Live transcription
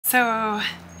So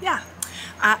yeah,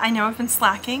 I know I've been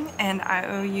slacking and I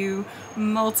owe you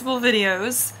multiple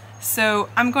videos. So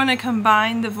I'm going to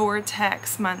combine the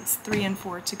Vortex months 3 and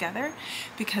 4 together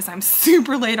because I'm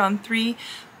super late on 3.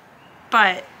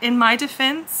 But in my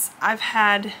defense, I've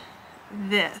had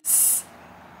this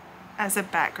as a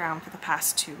background for the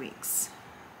past 2 weeks.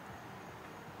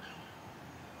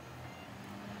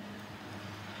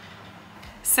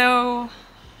 So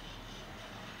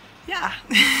yeah,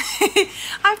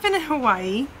 I've been in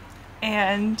Hawaii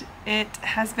and it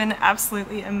has been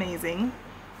absolutely amazing.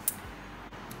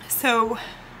 So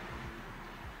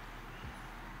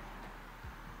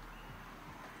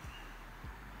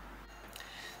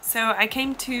I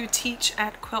came to teach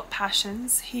at Quilt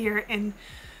Passions here in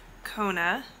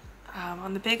Kona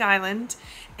on the Big Island,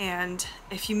 and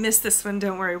if you missed this one,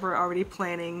 don't worry, we're already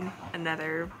planning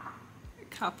another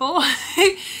couple.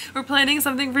 We're planning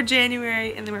something for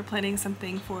January, and then we're planning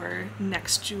something for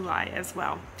next July as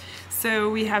well. So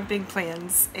we have big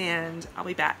plans, and I'll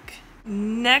be back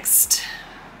next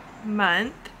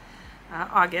month.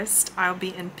 August, I'll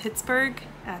be in Pittsburgh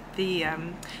at the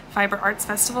Fiber Arts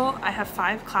Festival. I have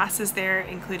 5 classes there,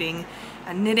 including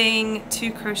a knitting,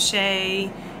 2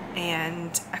 crochet,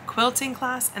 and a quilting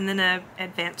class, and then an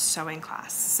advanced sewing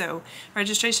class. So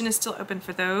registration is still open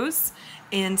for those.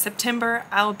 In September,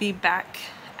 I'll be back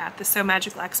at the Sew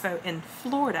Magical Expo in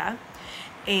Florida,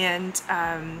 and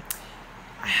I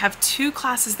have 2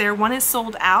 classes there. One is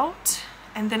sold out,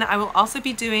 and then I will also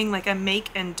be doing like a make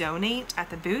and donate at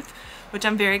the booth, which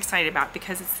I'm very excited about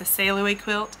because it's the sail away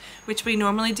quilt, which we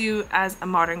normally do as a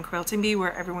modern quilting bee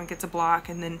where everyone gets a block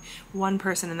and then one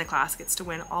person in the class gets to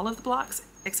win all of the blocks,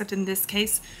 except in this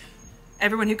case,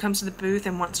 everyone who comes to the booth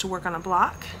and wants to work on a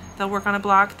block, they'll work on a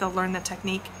block, they'll learn the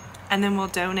technique, and then we'll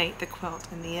donate the quilt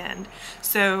in the end.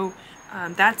 So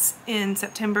that's in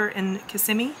September in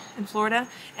Kissimmee in Florida,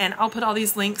 and I'll put all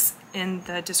these links in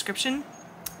the description.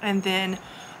 And then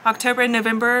October and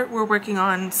November, we're working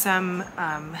on some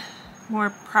more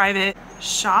private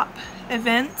shop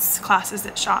events, classes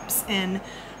at shops in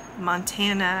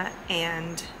Montana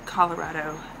and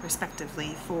Colorado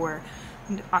respectively for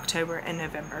October and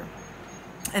November.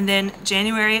 And then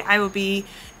January I will be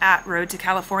at Road to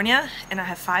California, and I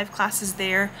have 5 classes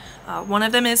there. One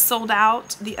of them is sold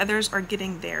out, the others are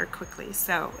getting there quickly.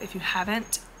 So if you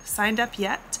haven't signed up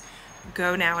yet,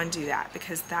 go now and do that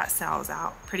because that sells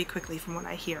out pretty quickly from what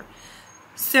I hear.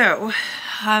 So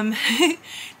now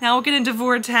we'll get into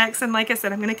Vortex, and like I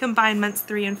said, I'm going to combine months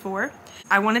 3 and 4.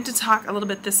 I wanted to talk a little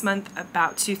bit this month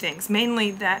about 2 things, mainly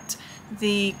that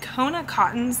the Kona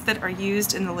cottons that are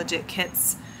used in the legit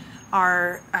kits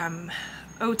are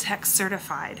OTEX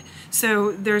certified.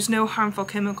 So there's no harmful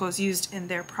chemicals used in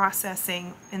their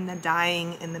processing, in the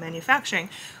dyeing, in the manufacturing,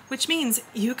 which means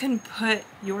you can put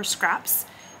your scraps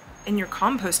in your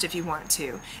compost if you want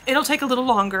to. It'll take a little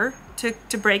longer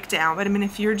to break down, but I mean,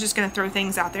 if you're just gonna throw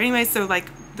things out there anyway, so like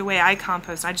the way I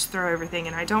compost, I just throw everything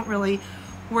and I don't really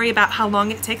worry about how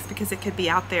long it takes because it could be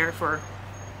out there for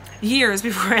years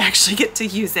before I actually get to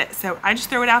use it. So I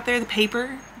just throw it out there. The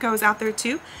paper goes out there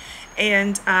too,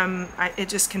 and it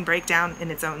just can break down in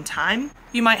its own time.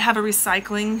 You might have a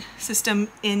recycling system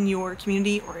in your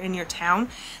community or in your town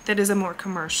that is a more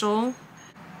commercial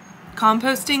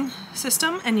composting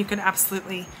system, and you could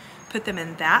absolutely put them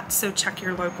in that. So check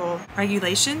your local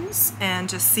regulations and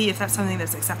just see if that's something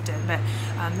that's accepted. But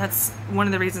that's one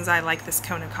of the reasons I like this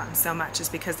Kona cotton so much, is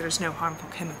because there's no harmful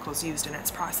chemicals used in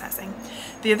its processing.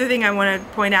 The other thing I want to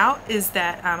point out is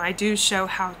that I do show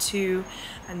how to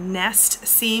nest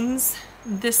seams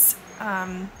this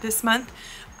month.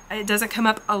 It doesn't come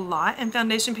up a lot in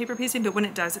foundation paper piecing, but when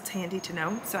it does, it's handy to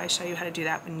know. So I show you how to do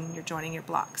that when you're joining your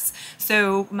blocks.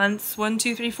 So months 1,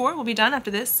 2, 3, 4 will be done after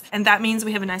this, and that means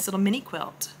we have a nice little mini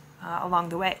quilt along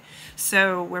the way.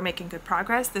 So we're making good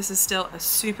progress. This is still a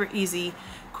super easy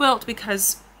quilt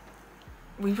because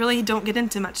we really don't get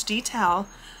into much detail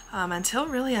until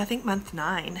really, I think, month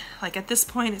 9. Like at this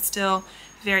point, it's still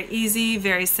very easy,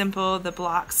 very simple. The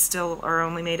blocks still are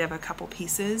only made of a couple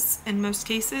pieces in most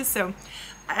cases. So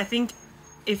I think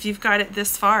if you've got it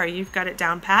this far, you've got it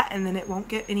down pat, and then it won't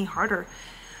get any harder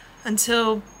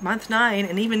until month 9.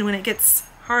 And even when it gets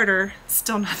harder, it's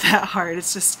still not that hard.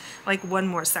 It's just like one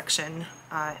more section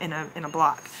in a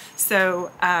block.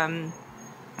 So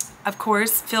of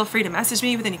course, feel free to message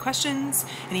me with any questions,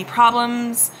 any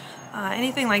problems,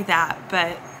 anything like that.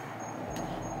 But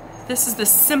this is the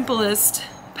simplest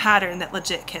pattern that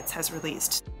Legit Kits has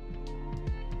released.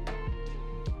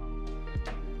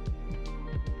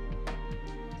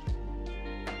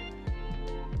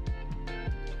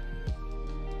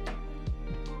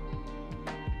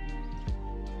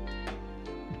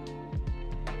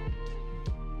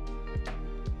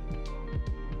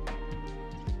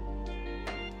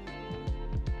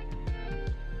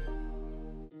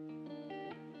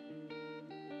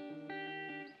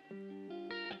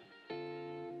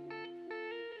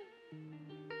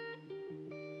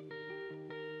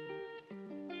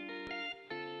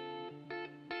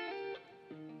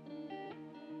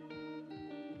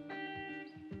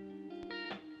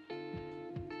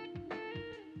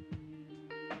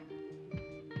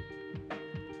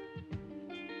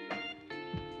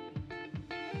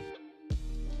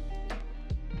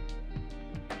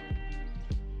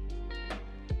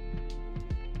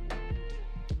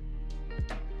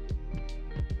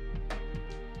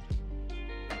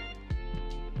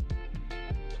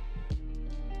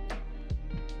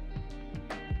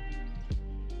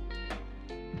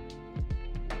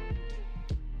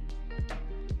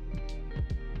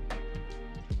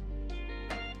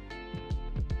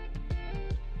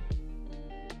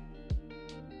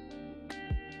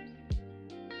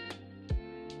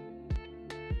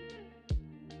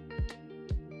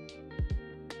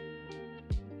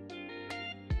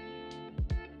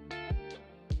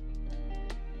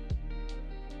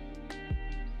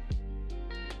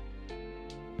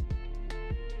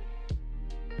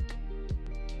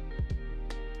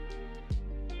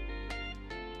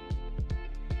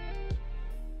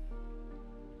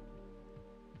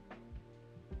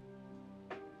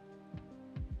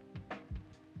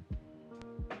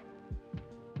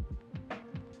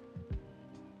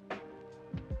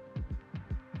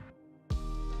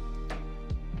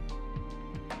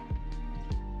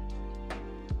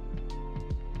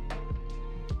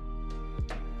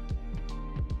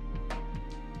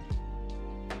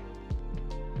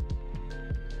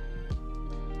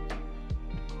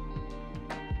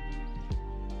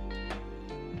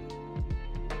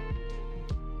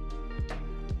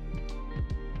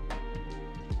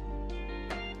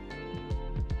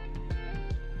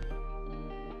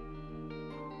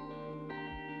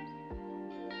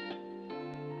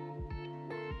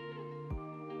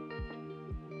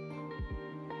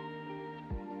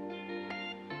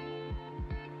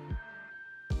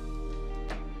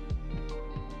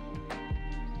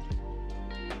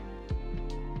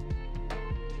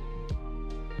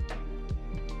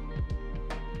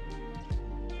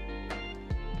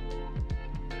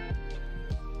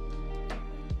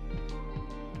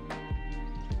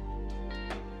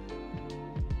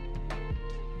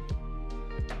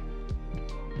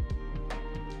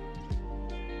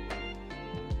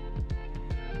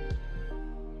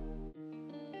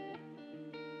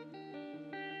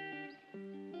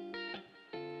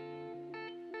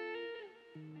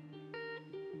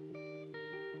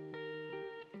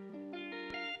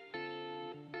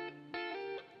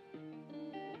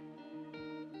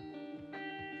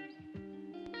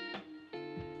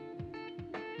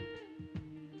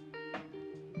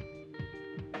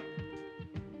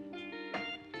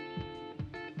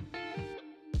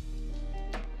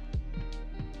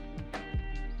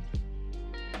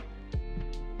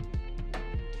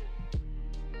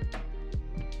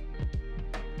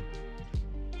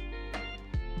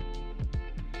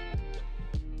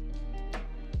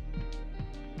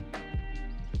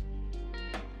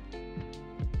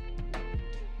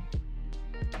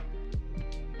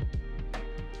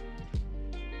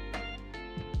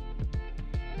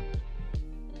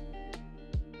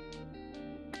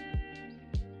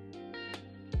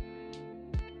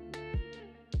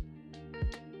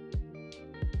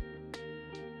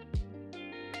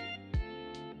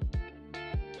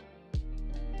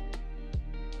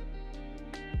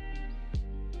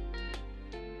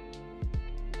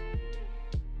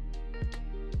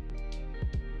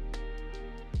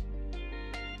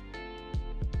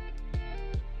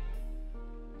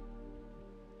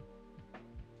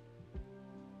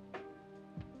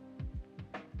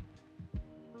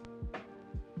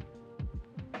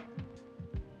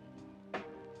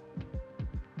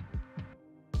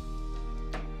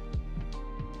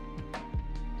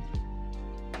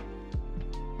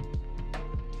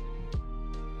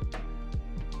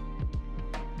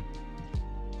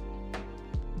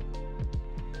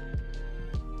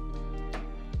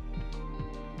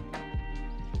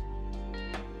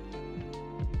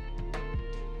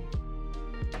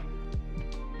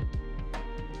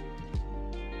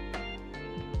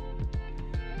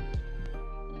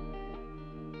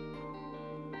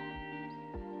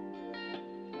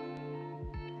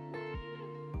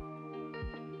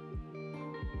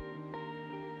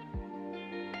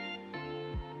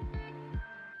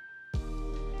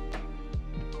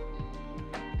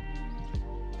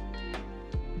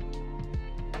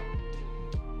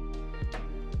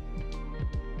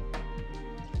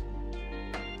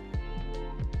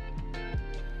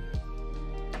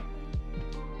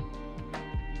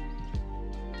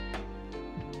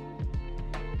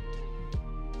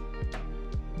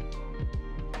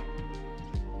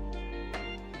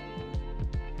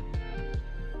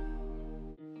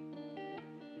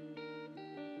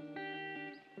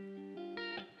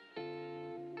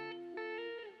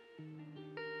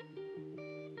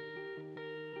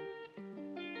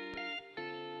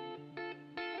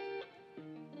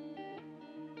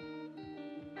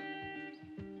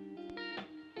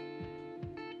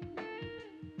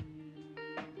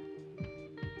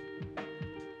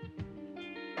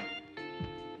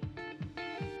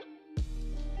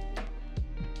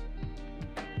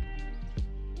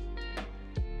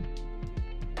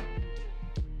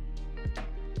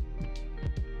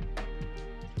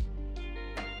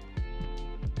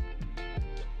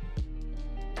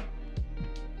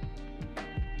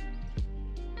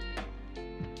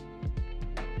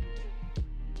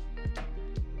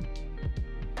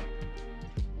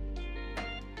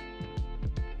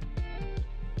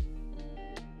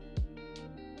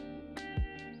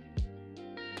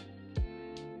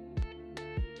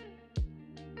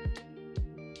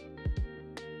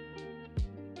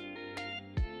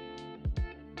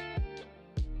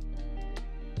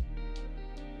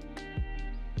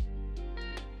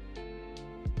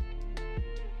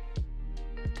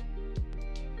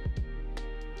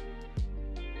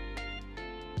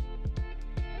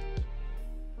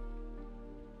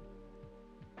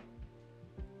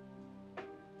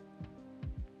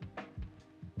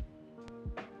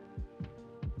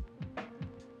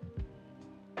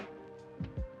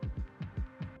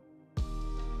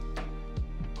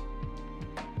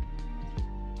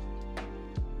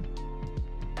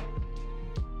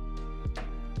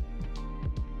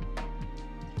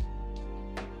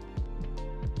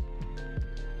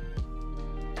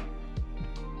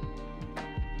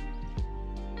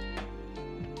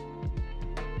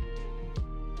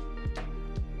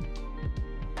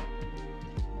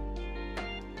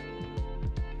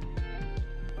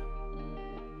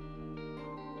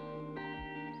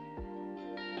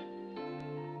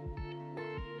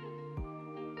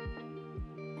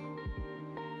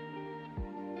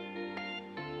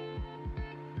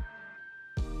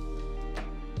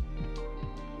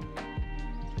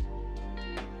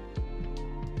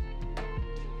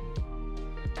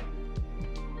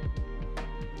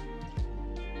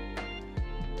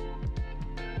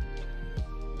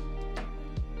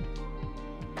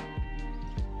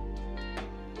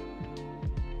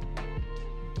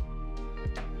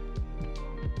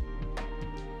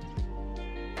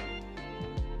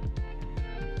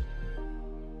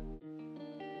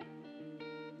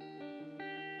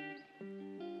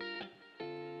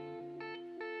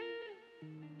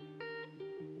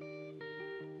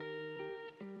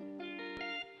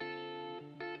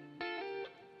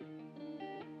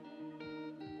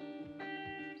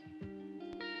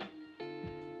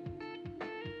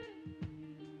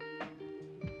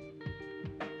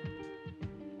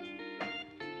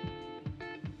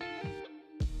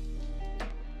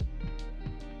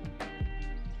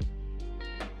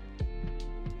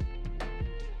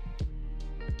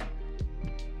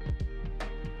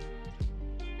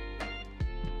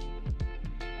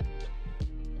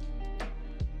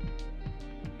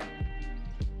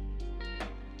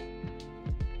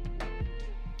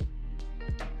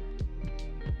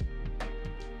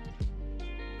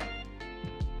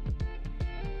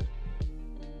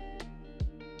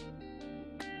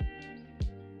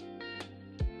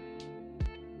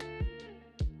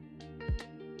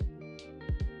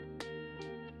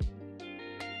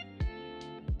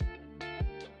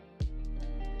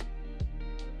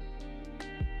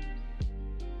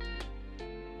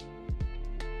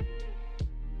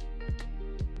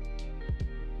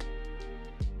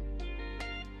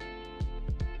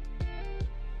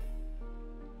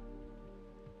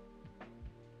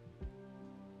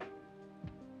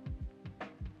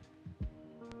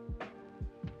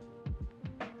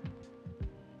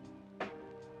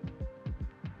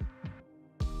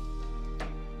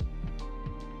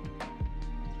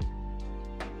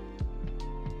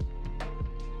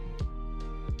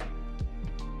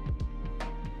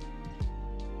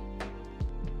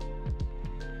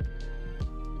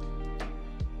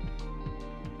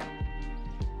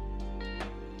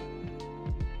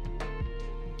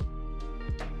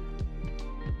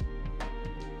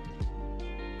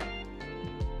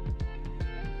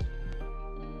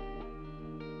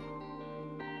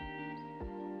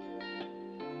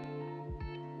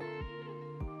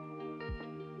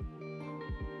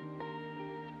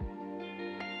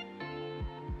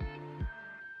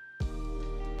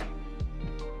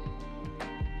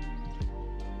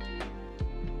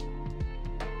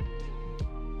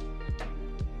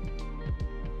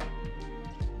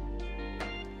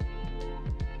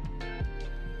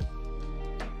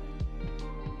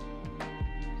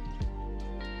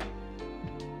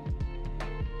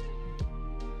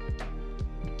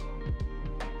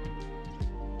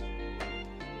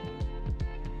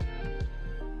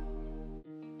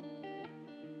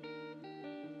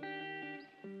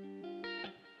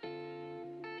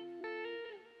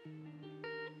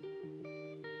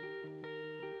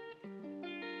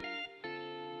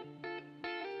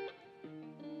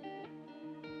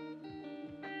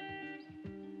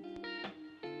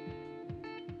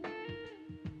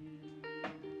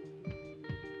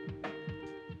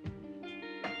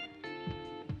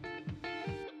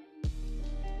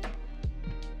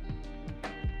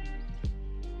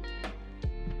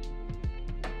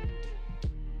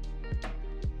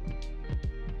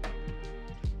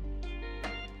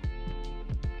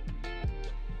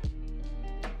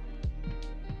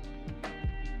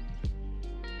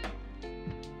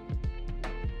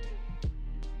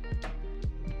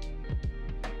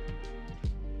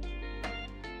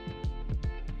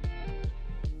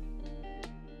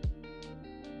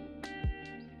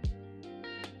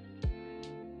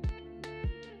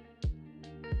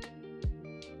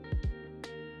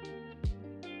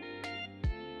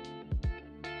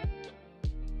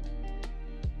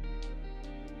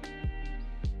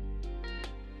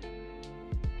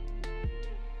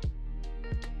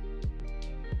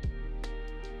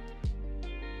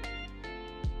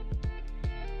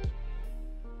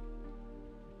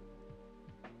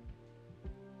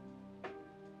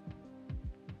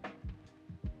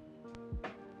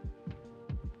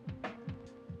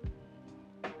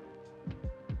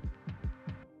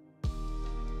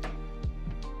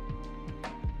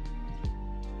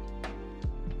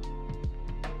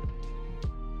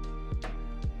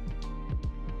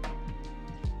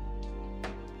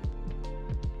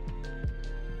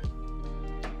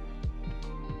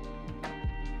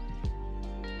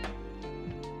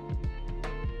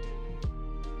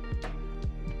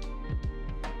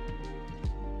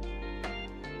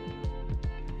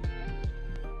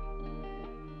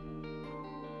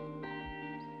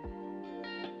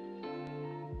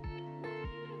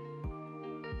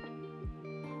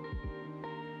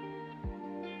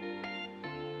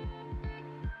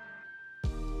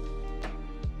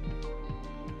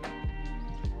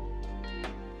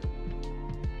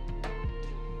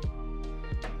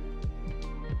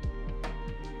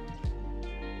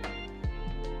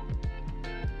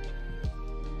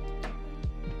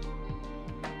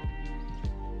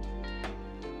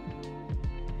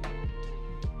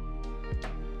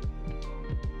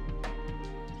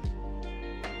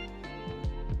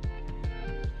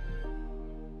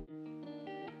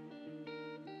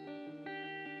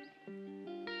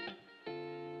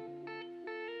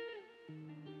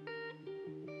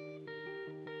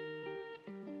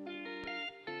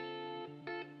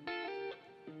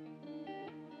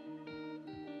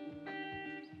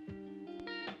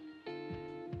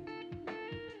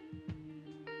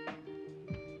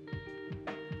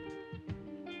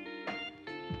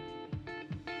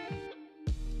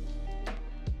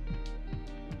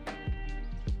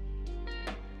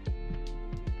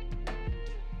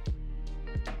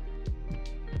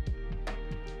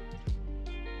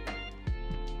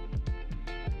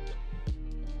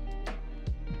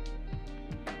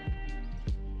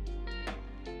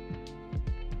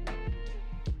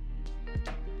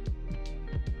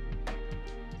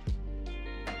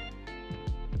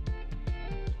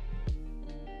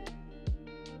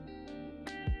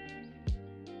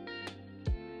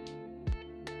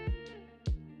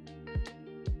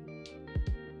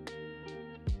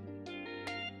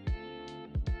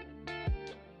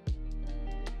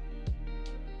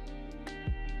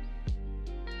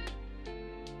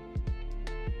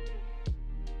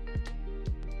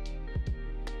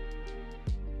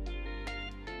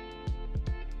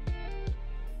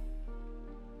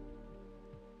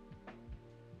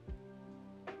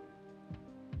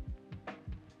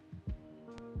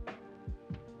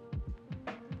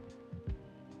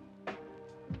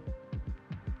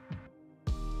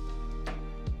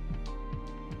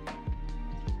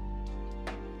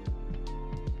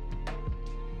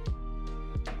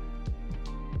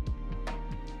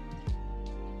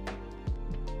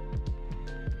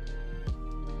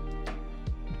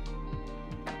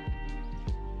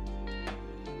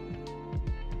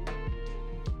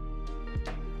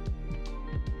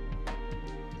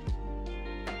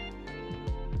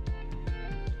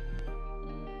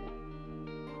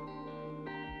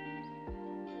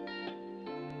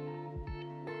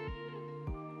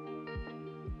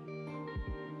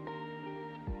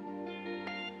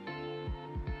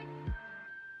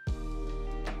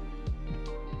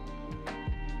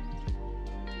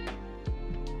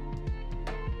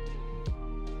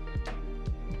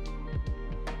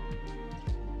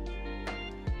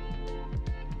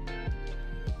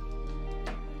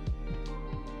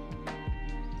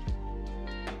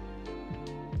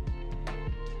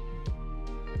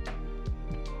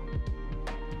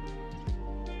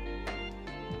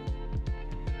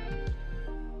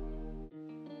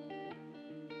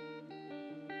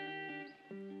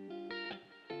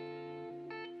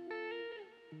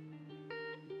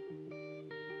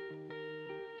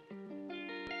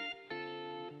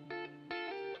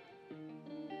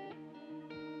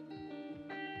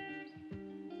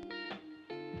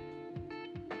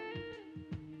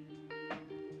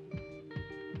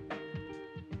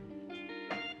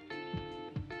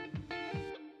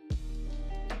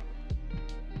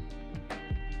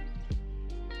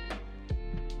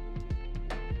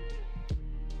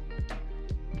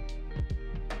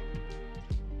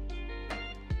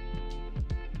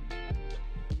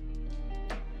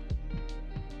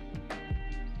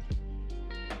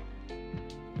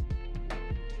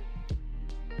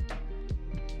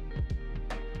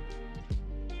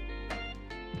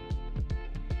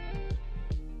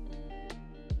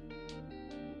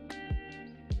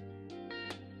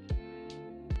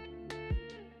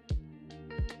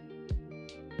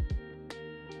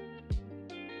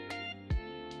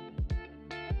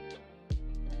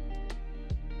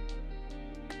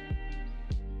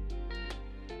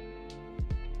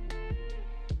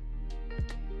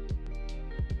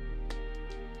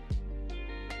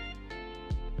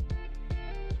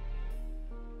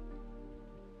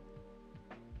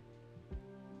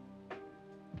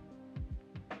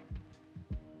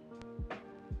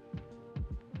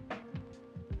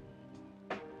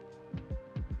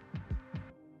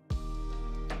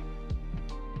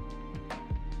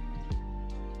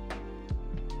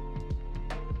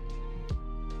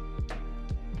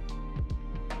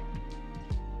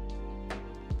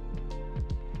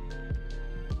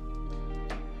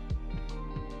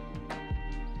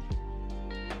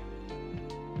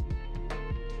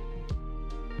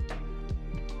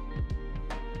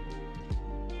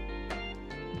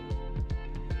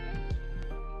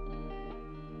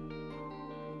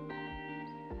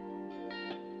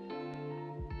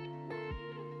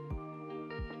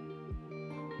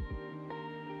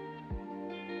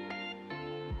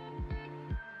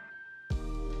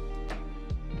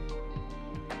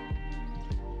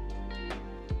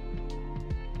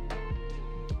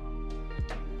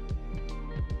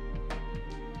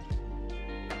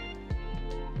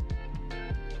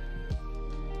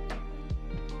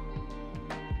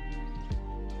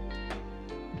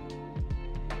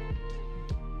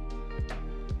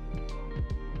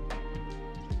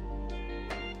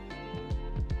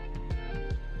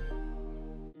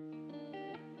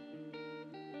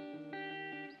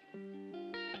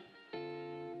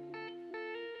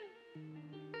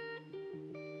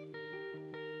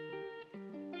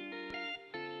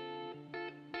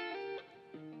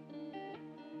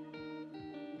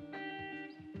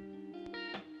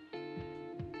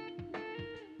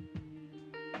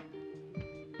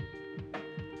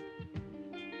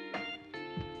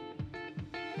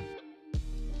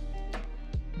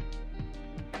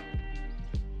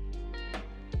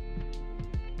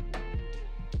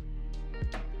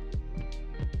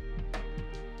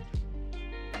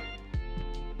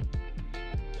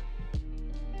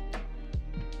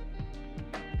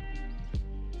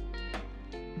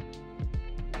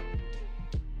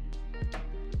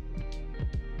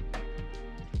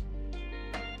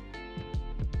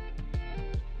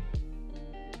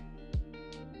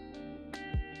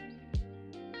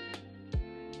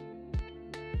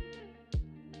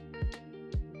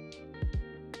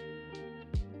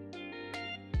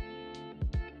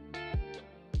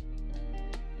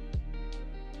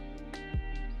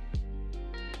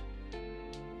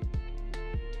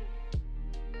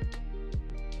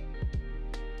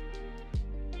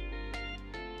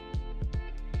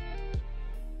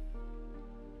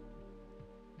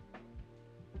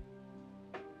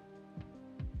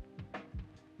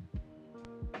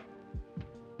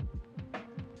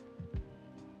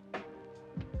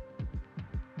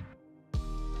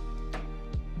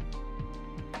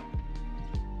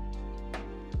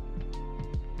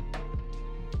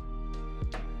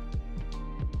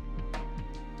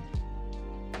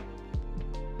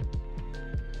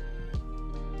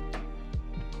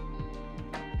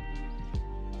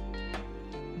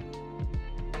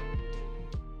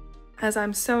 As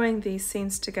I'm sewing these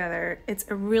seams together, it's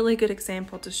a really good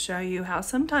example to show you how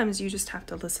sometimes you just have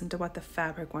to listen to what the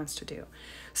fabric wants to do.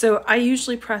 So I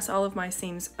usually press all of my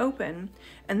seams open,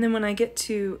 and then when I get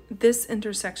to this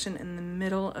intersection in the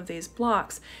middle of these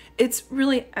blocks, it's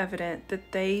really evident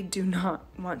that they do not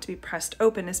want to be pressed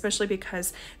open, especially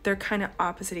because they're kind of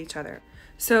opposite each other.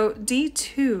 So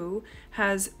D2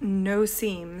 has no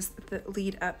seams that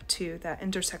lead up to that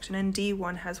intersection, and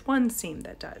D1 has one seam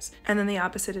that does. And then the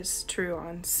opposite is true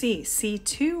on C.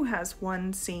 C2 has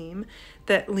one seam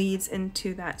that leads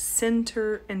into that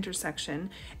center intersection,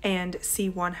 and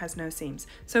C1 has no seams.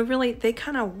 So really, they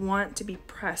kind of want to be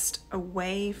pressed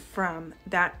away from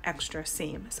that extra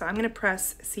seam. So I'm going to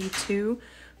press C2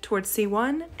 towards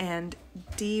C1 and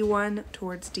D1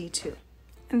 towards D2.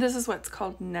 And this is what's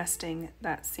called nesting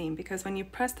that seam, because when you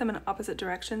press them in opposite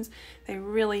directions, they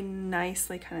really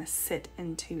nicely kind of sit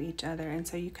into each other, and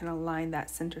so you can align that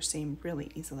center seam really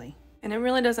easily. And it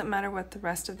really doesn't matter what the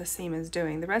rest of the seam is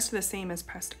doing. The rest of the seam is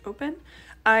pressed open.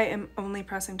 I am only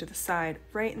pressing to the side,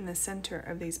 right in the center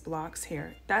of these blocks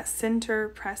here. That center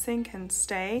pressing can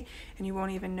stay, and you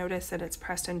won't even notice that it's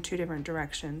pressed in two different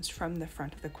directions from the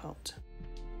front of the quilt.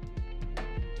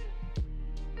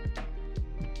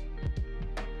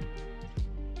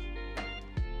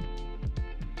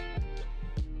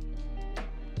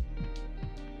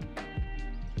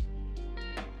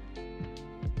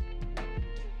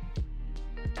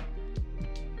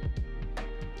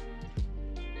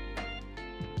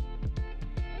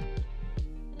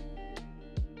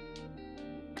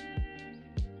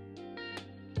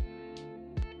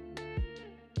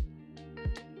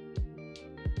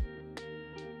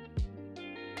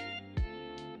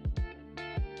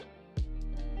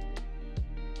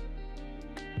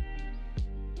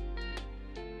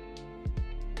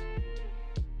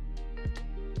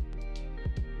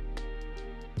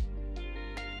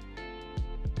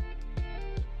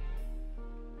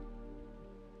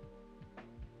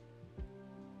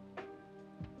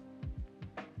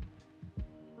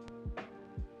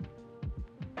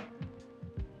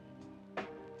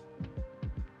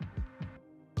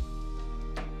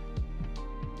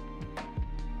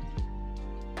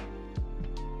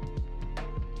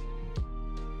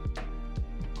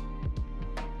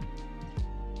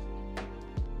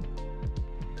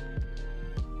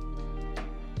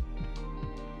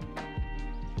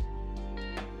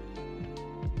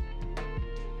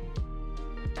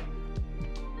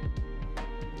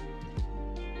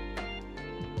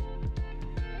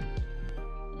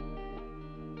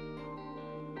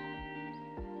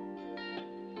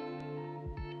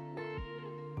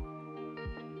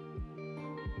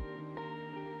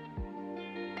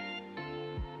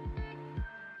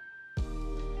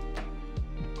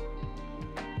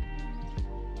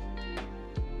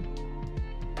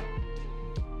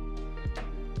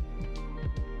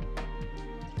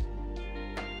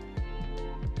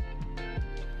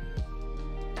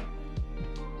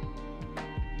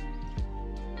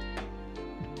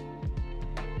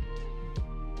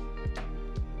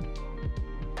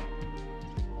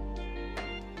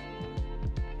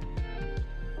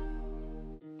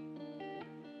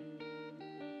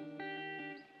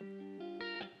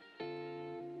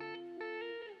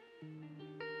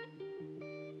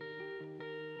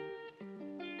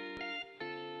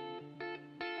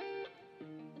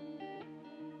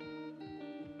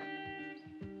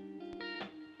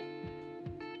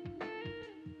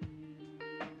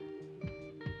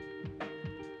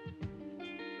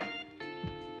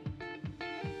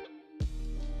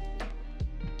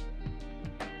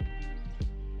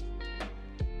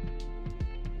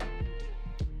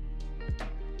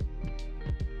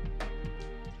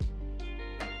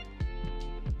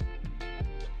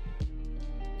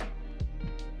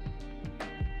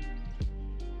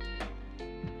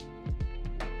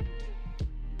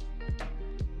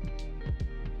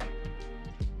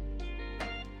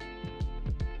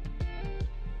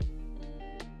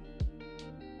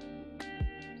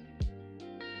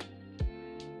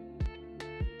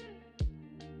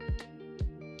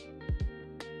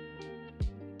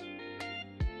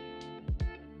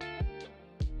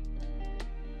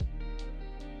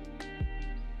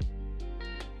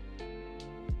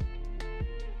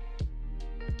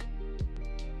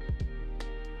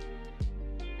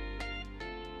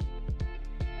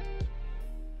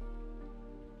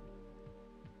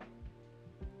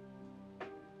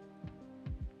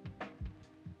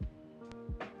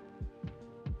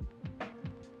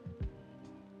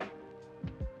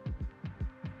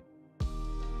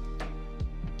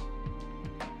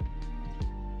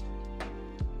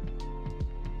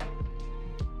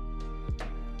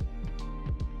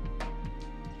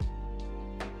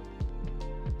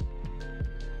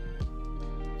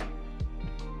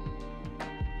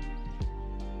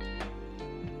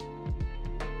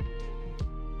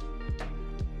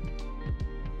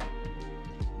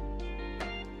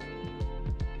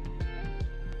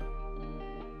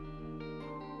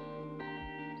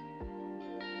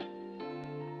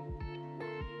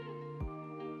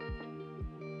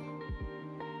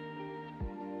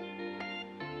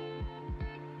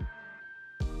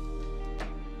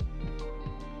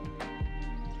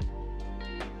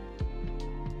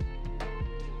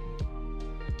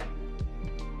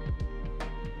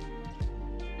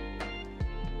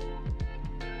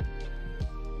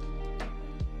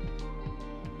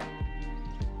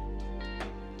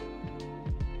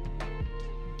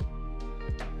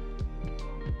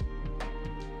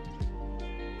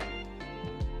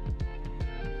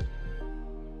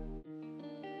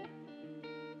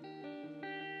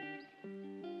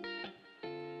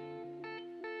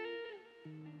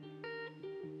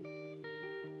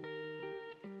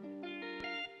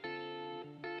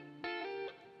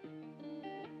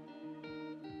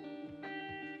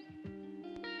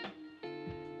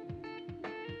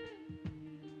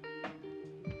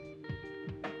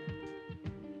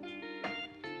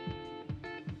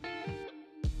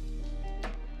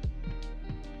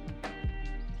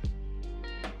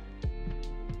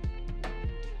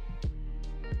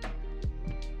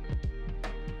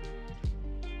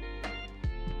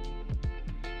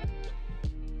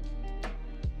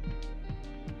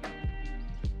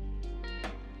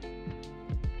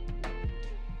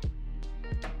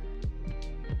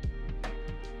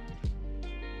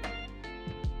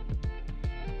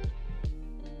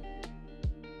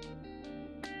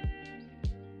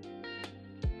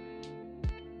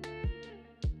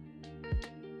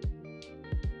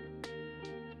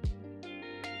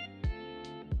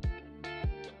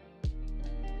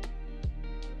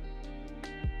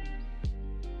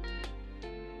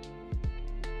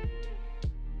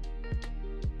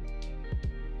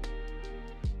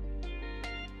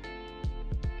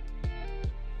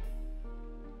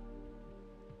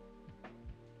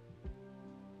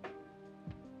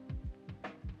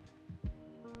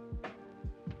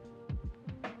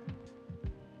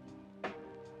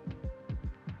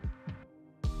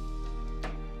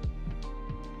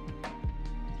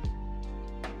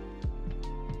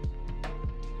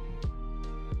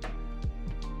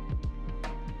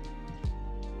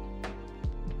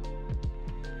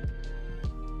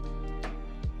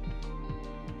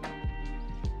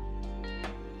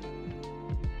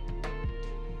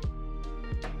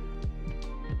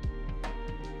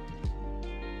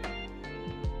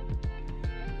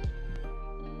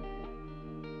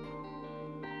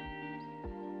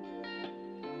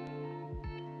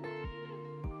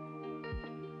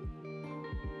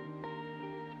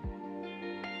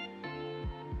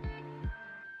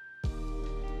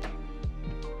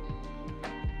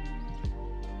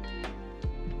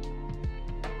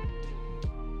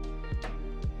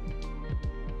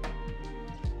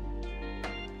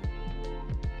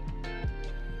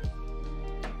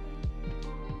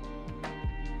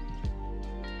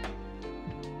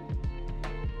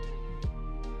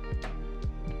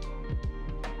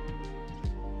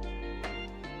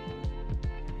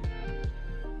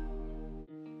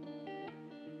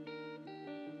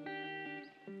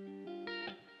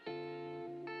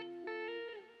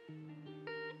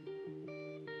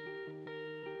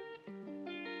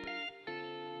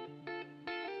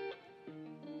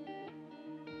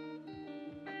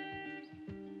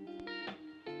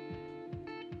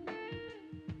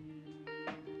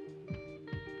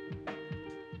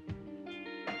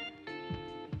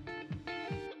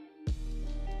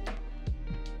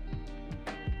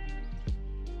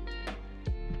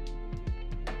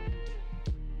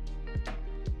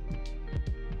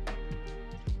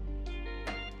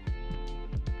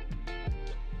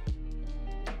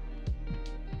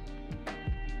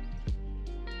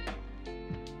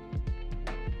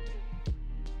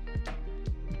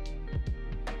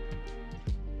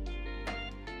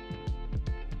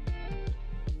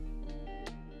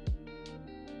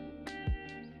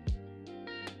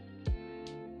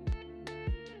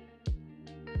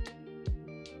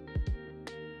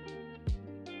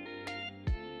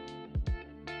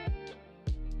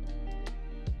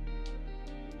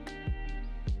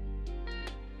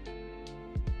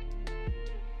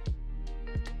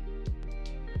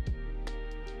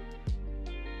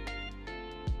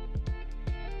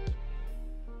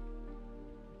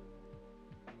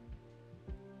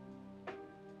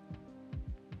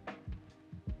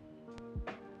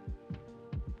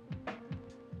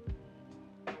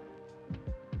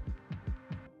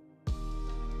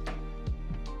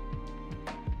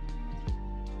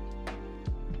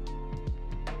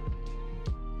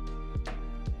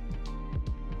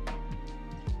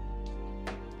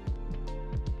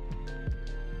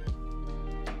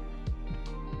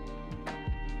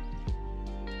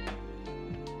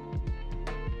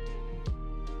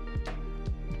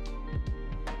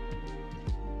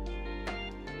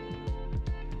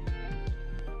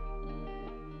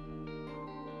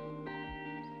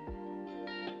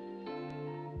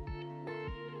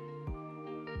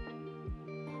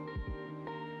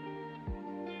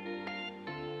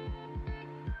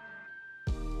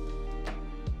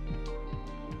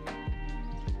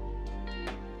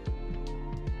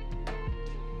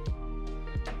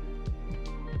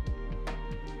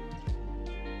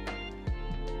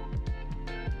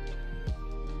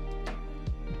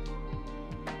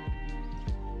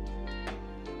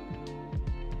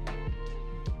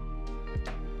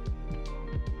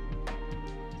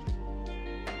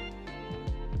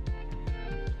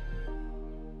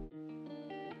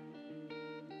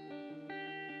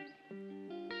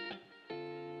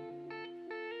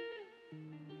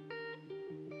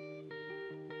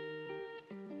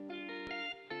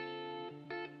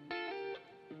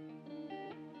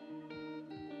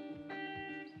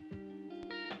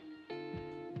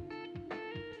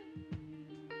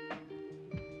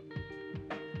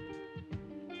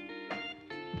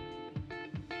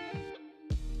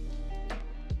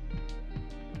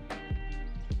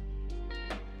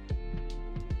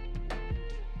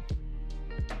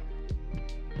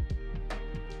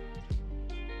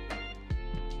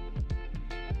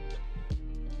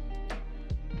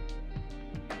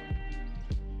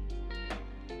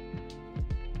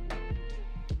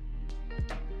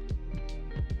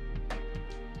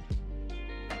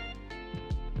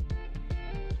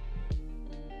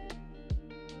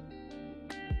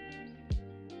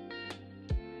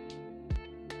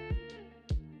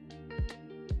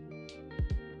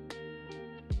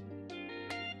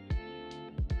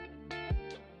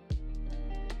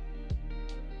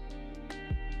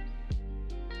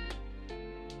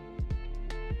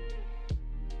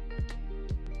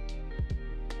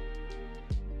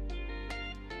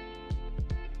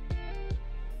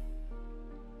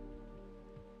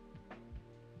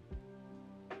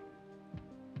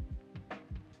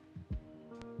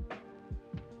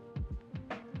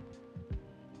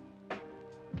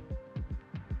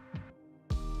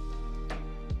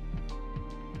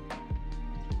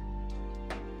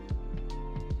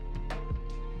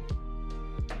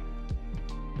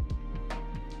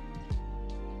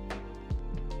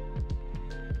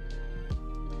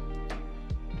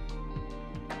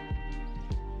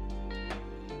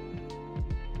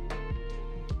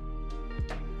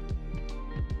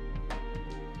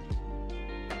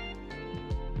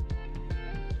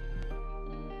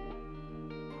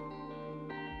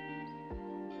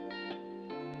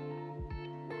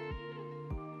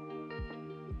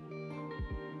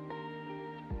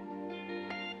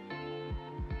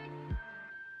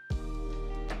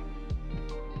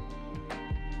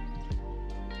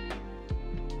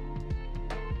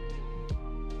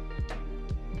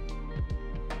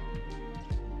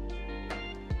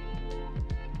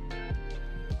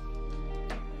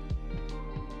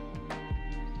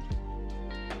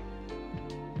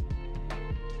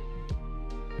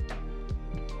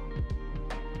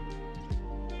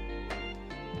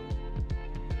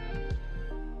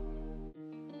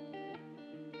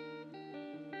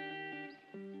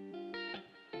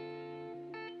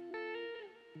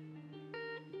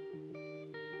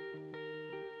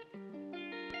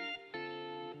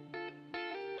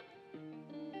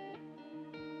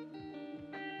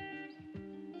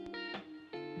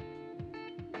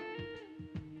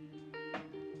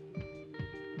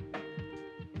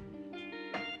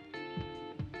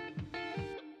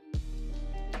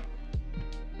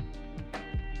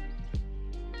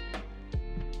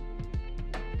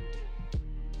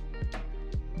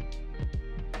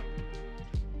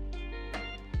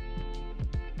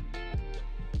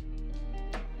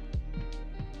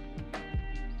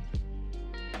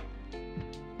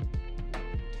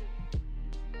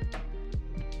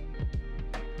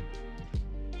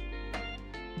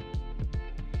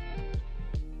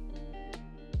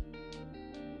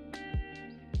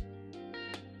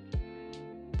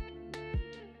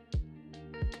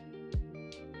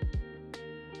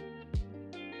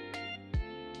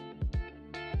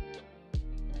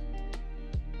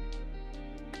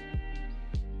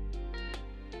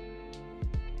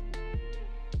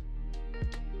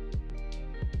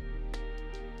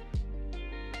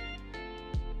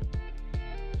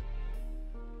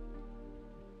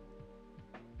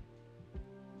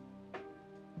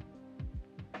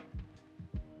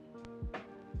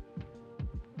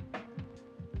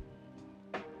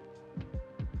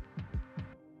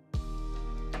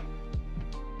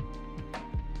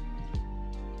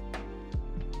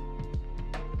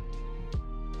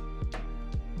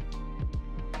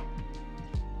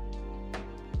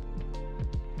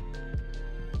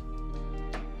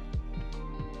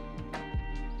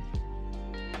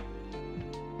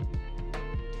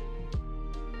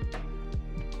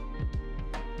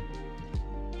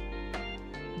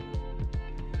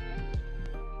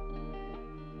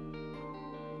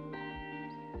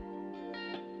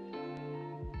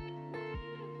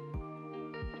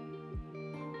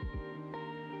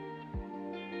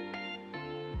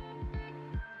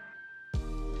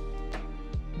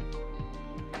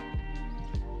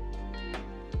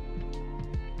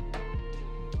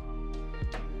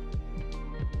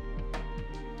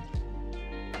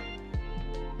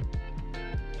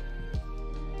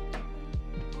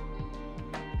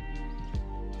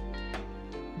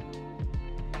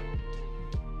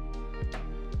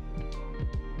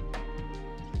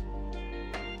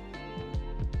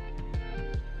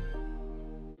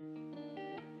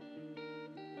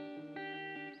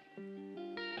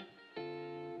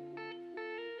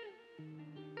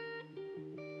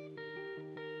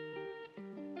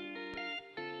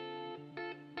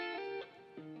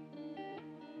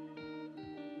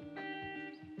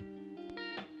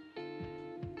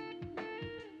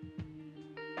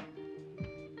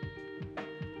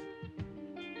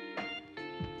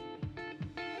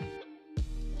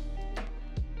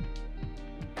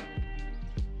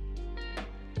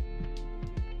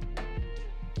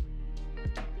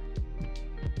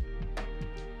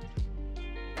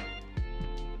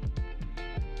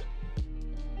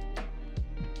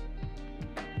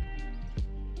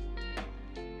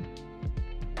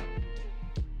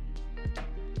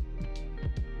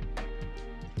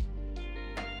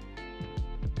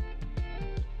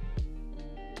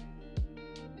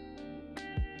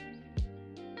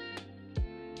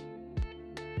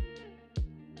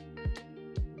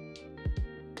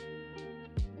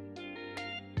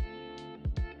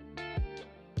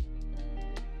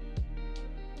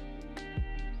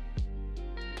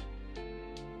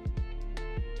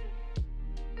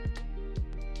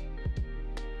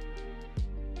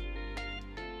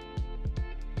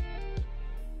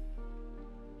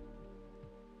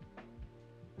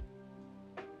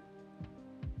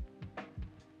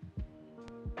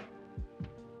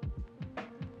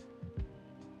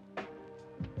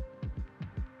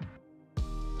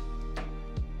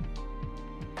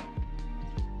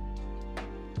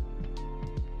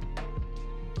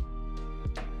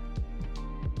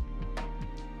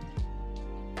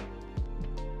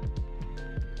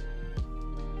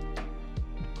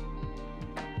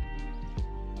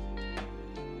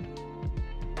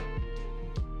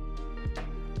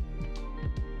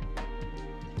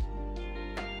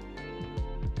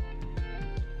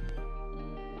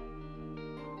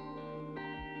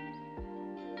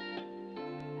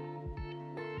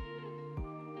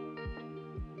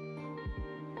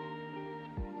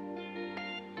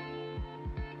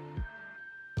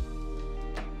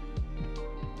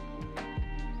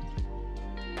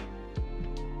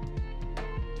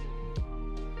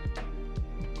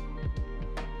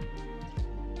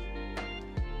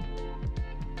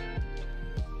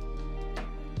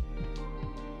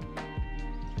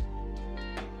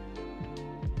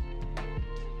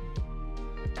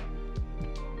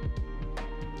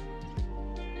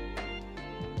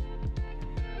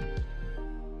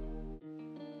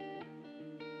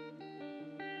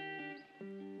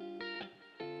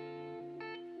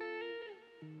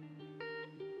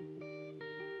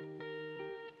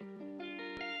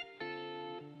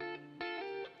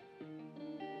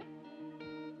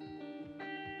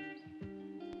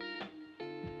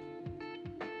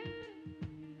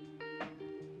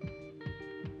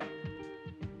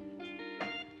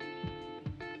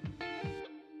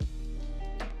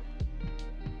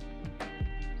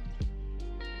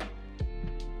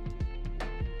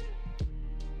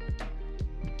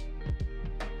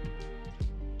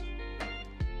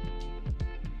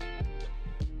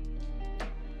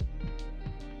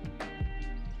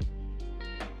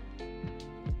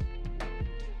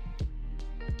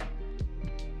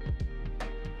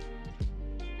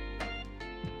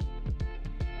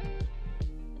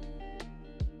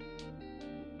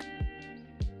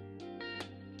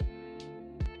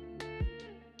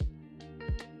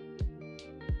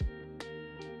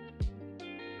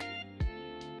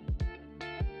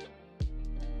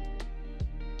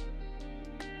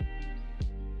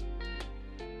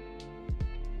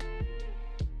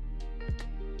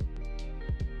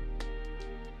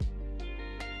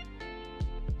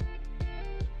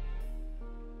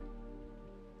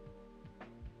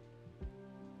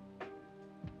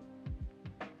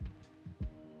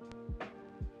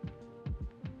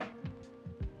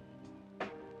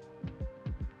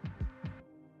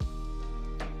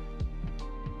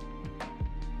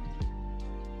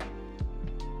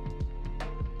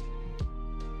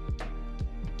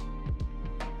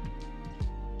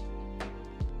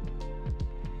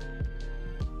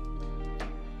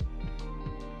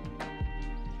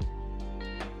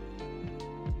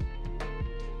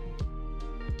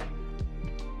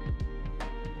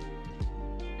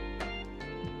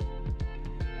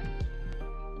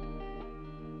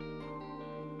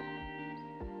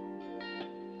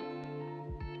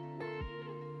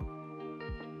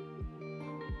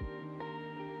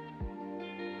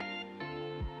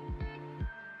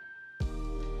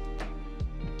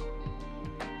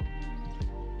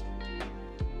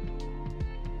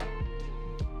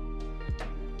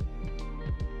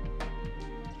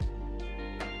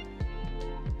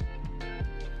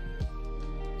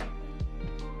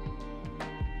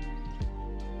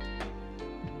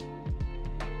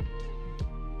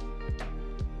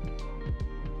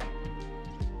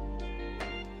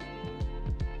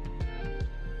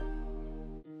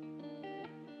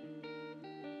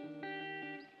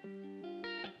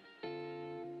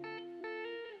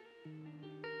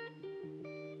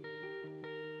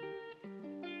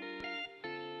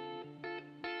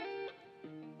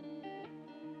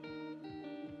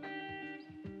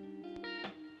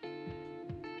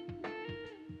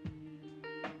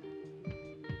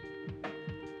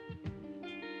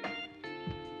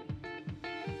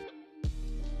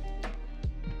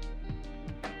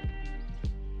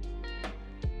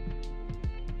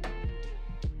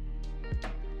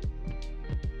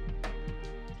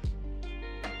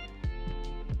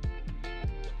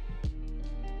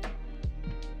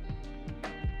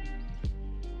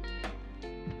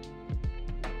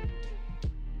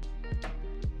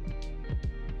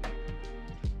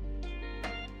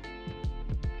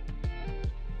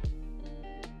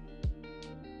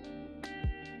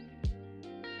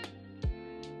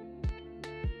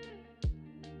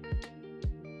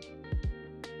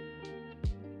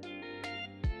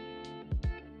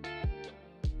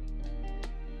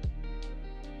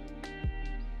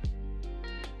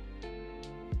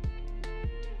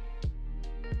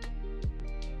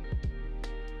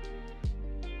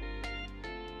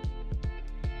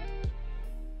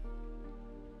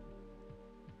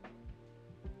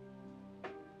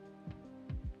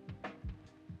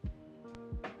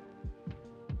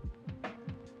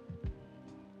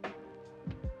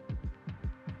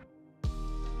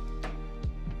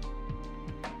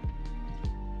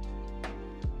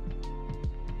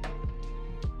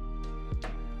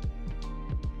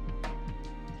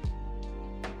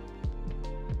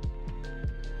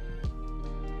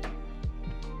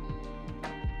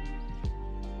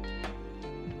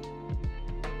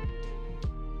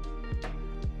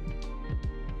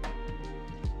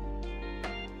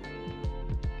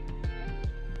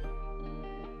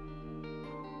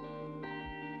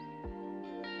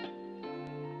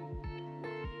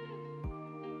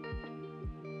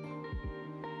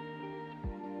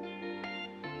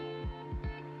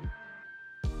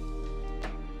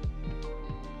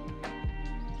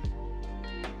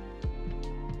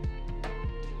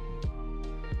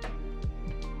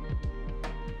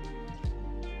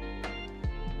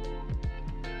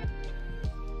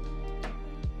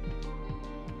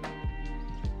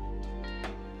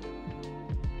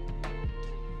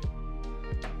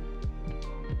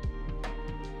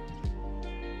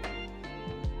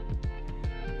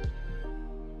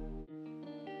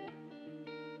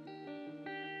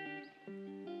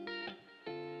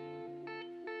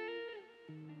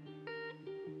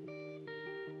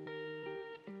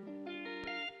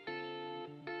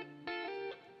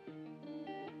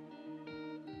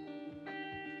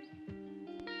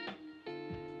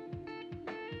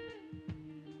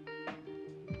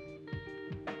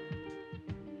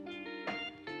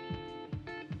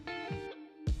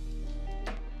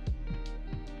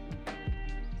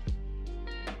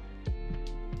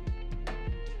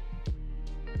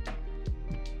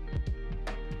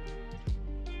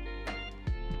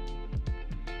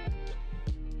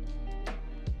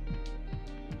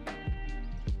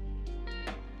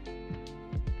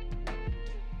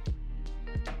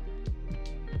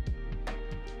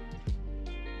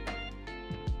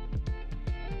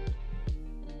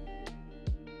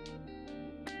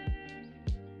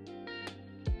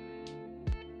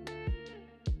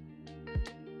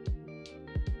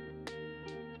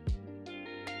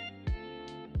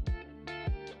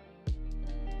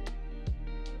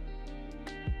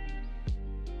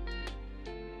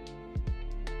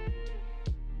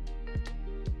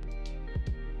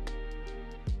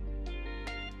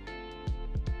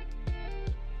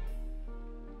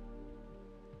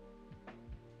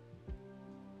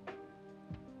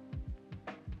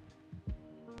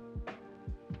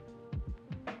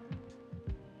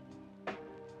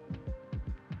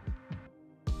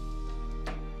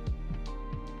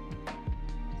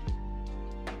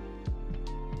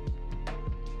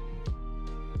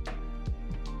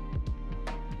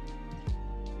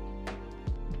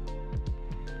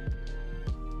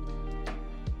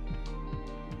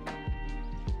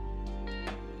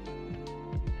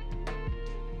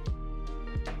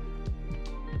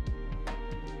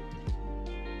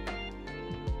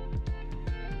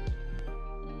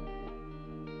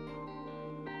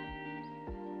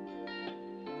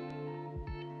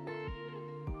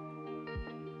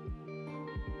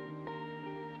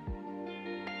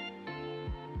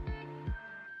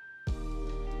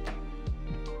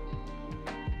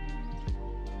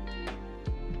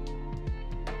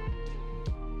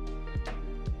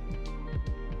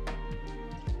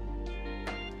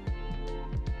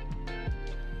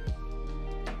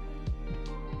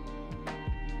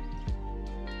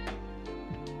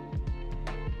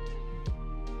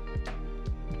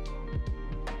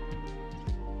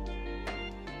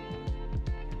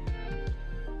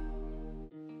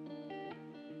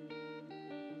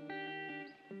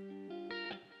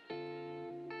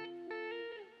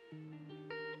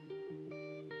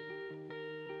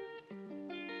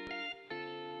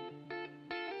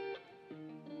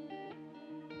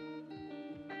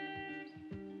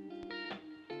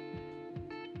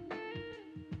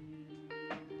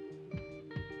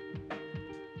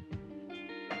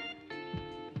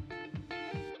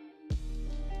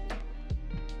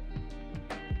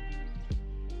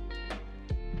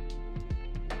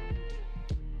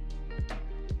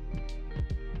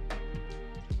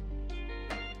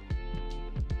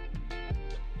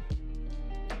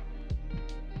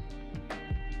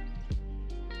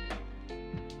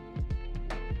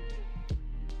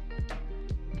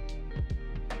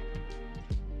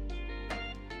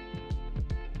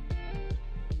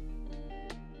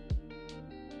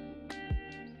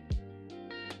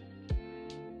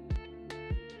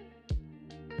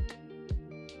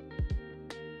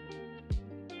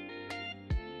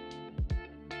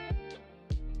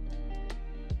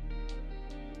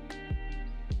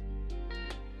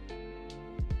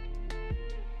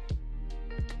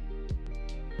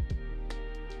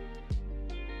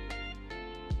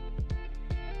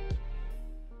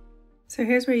 So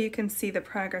here's where you can see the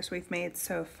progress we've made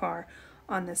so far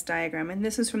on this diagram. And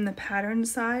this is from the pattern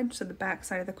side, so the back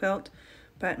side of the quilt.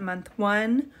 But month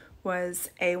 1 was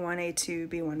A1, A2,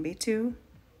 B1, B2.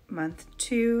 Month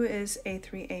 2 is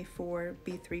A3, A4,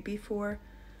 B3, B4.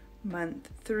 Month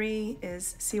 3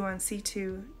 is C1,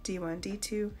 C2, D1,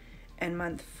 D2. And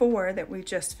month 4 that we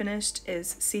just finished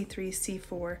is C3,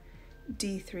 C4,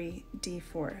 D3,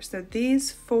 D4. So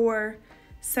these 4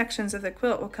 sections of the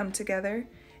quilt will come together,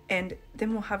 and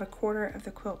then we'll have a quarter of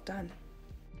the quilt done.